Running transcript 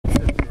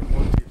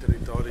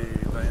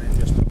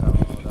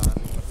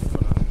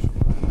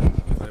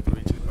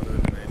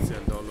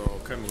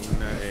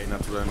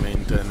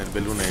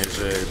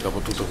Paese, dopo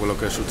tutto quello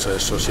che è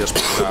successo, si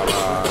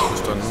aspettava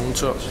questo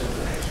annuncio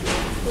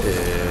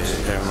e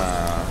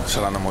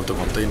saranno molto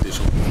contenti.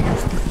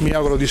 Mi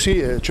auguro di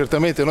sì,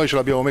 certamente noi ce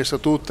l'abbiamo messa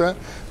tutta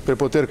per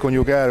poter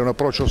coniugare un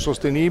approccio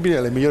sostenibile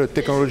alle migliori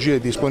tecnologie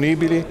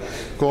disponibili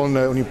con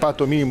un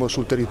impatto minimo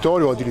sul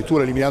territorio o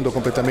addirittura eliminando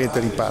completamente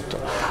l'impatto.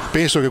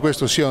 Penso che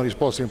questa sia una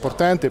risposta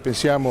importante,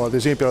 pensiamo ad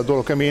esempio alla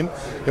Dolocamin,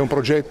 è un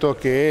progetto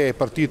che è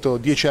partito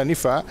 10 anni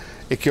fa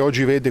e che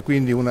oggi vede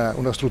quindi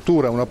una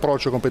struttura, un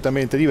approccio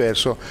completamente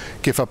diverso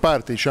che fa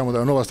parte, diciamo,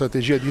 della nuova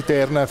strategia di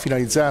Terna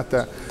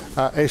finalizzata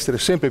a essere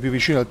sempre più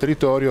vicino al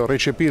territorio,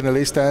 recepirne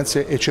le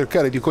istanze e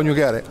cercare di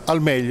coniugare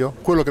al meglio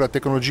quello che la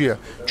tecnologia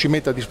ci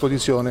mette a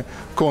disposizione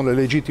con le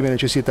legittime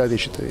necessità dei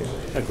cittadini.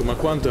 Ecco, ma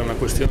quanto è una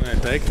questione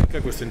tecnica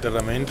questo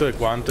intervento e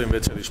quanto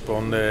invece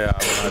risponde a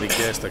una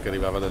richiesta che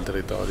arrivava dal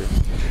territorio?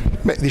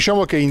 Beh,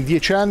 diciamo che in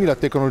 10 anni la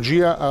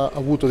tecnologia ha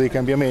avuto dei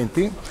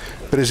cambiamenti.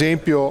 Per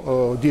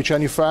esempio 10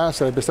 anni fa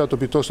sarebbe stato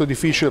piuttosto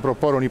difficile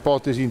proporre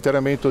un'ipotesi di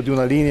interramento di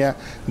una linea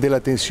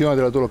della tensione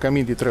della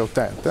Dolocamin di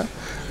 380.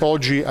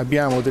 Oggi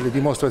abbiamo delle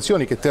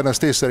dimostrazioni che Terna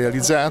stessa ha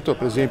realizzato,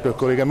 per esempio il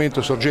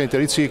collegamento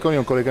Sorgente-Rizziconi è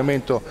un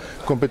collegamento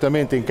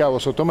completamente in cavo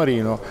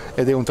sottomarino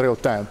ed è un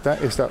 380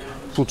 e sta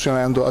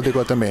funzionando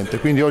adeguatamente,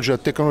 quindi oggi la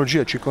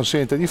tecnologia ci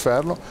consente di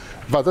farlo,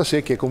 va da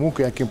sé che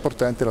comunque è anche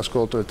importante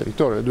l'ascolto del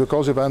territorio, le due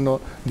cose vanno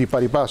di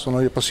pari passo,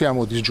 non le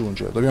possiamo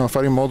disgiungere, dobbiamo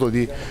fare in modo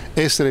di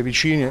essere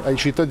vicini ai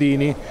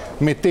cittadini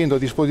mettendo a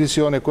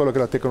disposizione quello che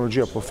la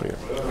tecnologia può offrire.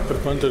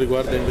 Per quanto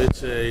riguarda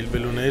invece il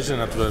bellunese,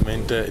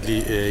 naturalmente lì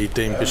i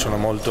tempi sono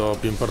molto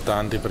più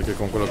importanti perché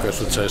con quello che è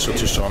successo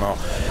ci sono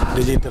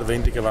degli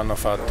interventi che vanno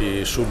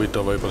fatti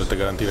subito, voi potete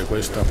garantire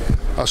questo?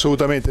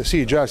 Assolutamente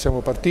sì, già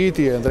siamo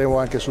partiti e andremo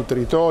anche sul territorio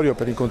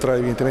per incontrare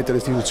evidentemente le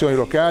istituzioni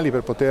locali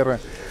per poter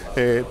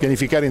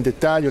pianificare in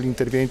dettaglio gli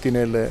interventi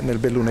nel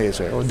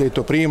bellunese. Ho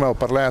detto prima, ho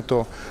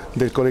parlato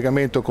del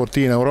collegamento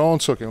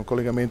Cortina-Auronzo che è un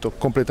collegamento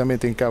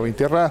completamente in cavo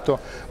interrato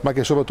ma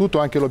che soprattutto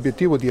ha anche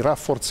l'obiettivo di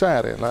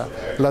rafforzare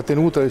la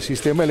tenuta del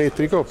sistema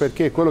elettrico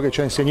perché quello che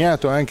ci ha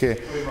insegnato anche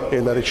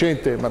la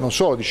recente, ma non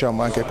solo,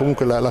 diciamo anche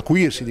comunque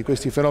l'acuirsi di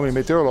questi fenomeni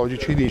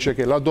meteorologici dice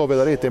che laddove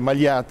la rete è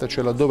magliata,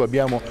 cioè laddove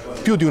abbiamo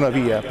più di una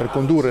via per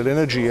condurre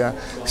l'energia,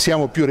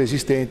 siamo più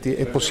resistenti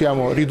e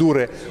possiamo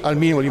ridurre al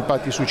minimo gli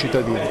impatti sui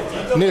cittadini.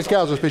 Nel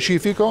caso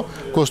specifico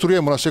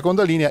costruiremo una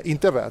seconda linea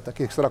interrata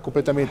che sarà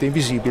completamente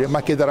invisibile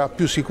ma che darà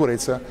più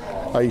sicurezza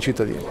ai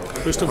cittadini.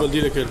 Questo vuol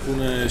dire che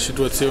alcune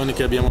situazioni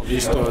che abbiamo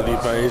visto di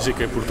paesi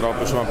che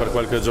purtroppo insomma, per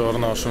qualche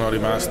giorno sono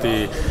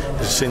rimasti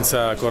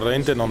senza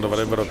corrente non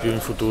dovrebbero più in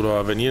futuro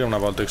avvenire una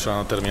volta che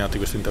saranno terminati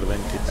questi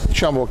interventi?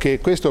 Diciamo che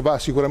questo va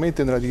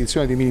sicuramente nella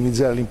direzione di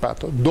minimizzare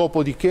l'impatto,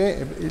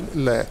 dopodiché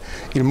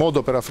il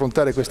modo per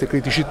affrontare queste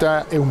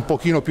criticità è un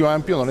pochino più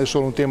ampio, non è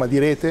solo un tema di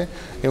rete,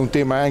 è un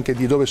tema anche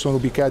di dove sono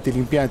ubicati gli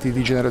impianti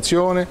di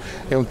generazione,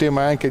 è un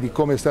tema anche di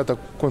come è stata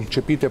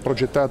concepita e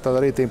progettata la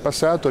rete in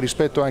passato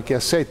rispetto anche a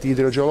assetti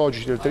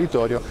idrogeologici del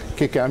territorio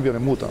che cambiano e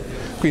mutano.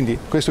 Quindi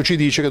questo ci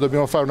dice che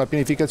dobbiamo fare una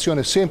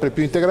pianificazione sempre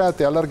più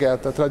integrata e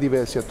allargata tra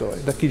diversi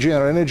attori, da chi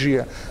genera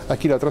l'energia a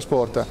chi la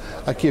trasporta,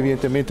 a chi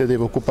evidentemente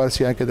deve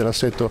occuparsi anche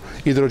dell'assetto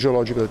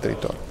idrogeologico del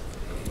territorio.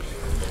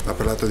 Ha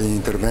parlato di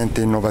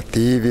interventi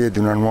innovativi e di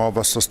una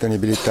nuova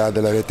sostenibilità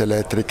della rete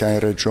elettrica in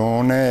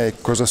regione.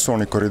 Cosa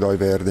sono i corridoi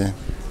verdi?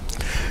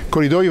 I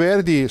corridoi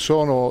verdi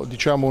sono,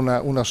 diciamo,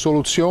 una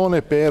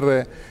soluzione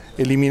per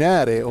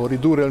eliminare o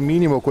ridurre al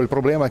minimo quel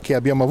problema che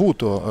abbiamo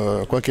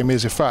avuto qualche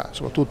mese fa,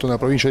 soprattutto nella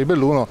provincia di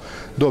Belluno,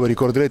 dove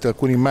ricorderete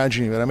alcune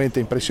immagini veramente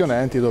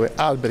impressionanti, dove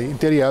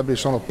interi alberi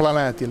sono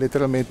planati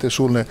letteralmente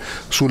sulle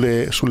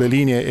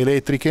linee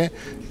elettriche,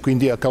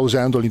 quindi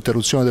causando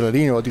l'interruzione della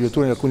linea o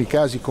addirittura in alcuni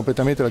casi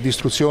completamente la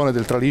distruzione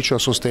del traliccio a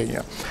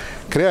sostegno.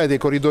 Creare dei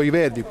corridoi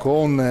verdi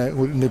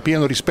nel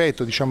pieno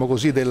rispetto, diciamo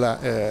così,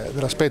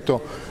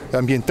 dell'aspetto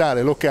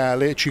ambientale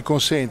locale ci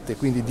consente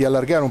quindi di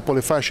allargare un po'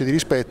 le fasce di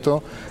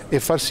rispetto e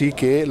far sì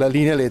che la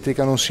linea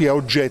elettrica non sia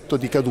oggetto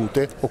di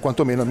cadute o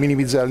quantomeno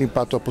minimizzare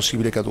l'impatto a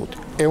possibili cadute.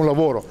 È un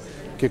lavoro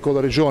che con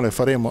la Regione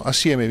faremo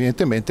assieme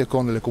evidentemente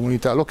con le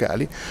comunità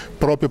locali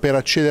proprio per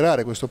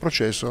accelerare questo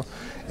processo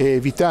e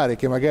evitare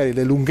che magari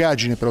le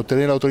lungaggini per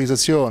ottenere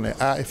l'autorizzazione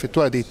a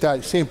effettuare dei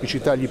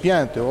semplici tagli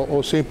piante o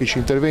semplici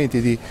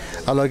interventi di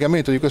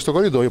allargamento di questo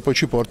corridoio poi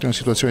ci portino in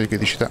situazioni di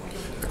criticità.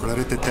 La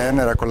rete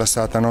Terna era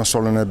collassata non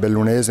solo nel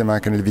Bellunese ma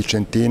anche nel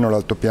Vicentino,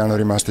 l'altopiano è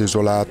rimasto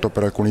isolato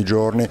per alcuni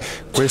giorni.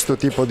 Questo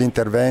tipo di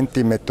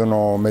interventi mette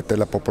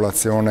la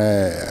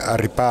popolazione al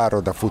riparo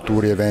da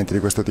futuri eventi di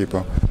questo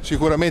tipo?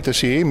 Sicuramente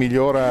sì,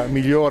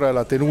 migliora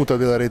la tenuta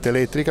della rete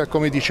elettrica,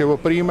 come dicevo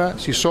prima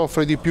si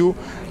soffre di più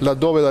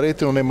laddove la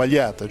rete non è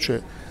magliata, cioè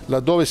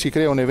laddove si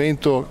crea un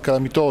evento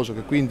calamitoso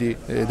che quindi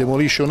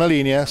demolisce una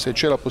linea, se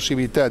c'è la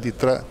possibilità di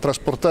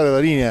trasportare la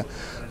linea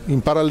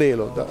in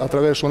parallelo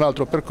attraverso un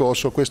altro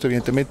percorso, questo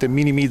evidentemente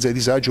minimizza i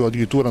disagi o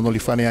addirittura non li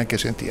fa neanche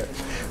sentire.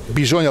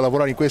 Bisogna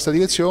lavorare in questa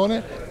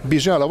direzione,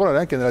 bisogna lavorare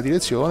anche nella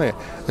direzione,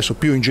 adesso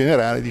più in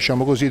generale,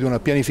 diciamo così, di una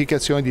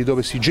pianificazione di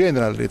dove si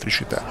genera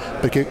l'elettricità,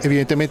 perché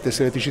evidentemente se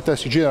l'elettricità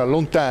si genera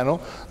lontano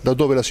da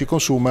dove la si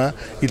consuma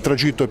il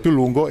tragitto è più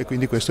lungo e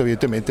quindi questo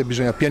evidentemente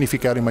bisogna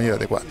pianificare in maniera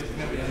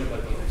adeguata.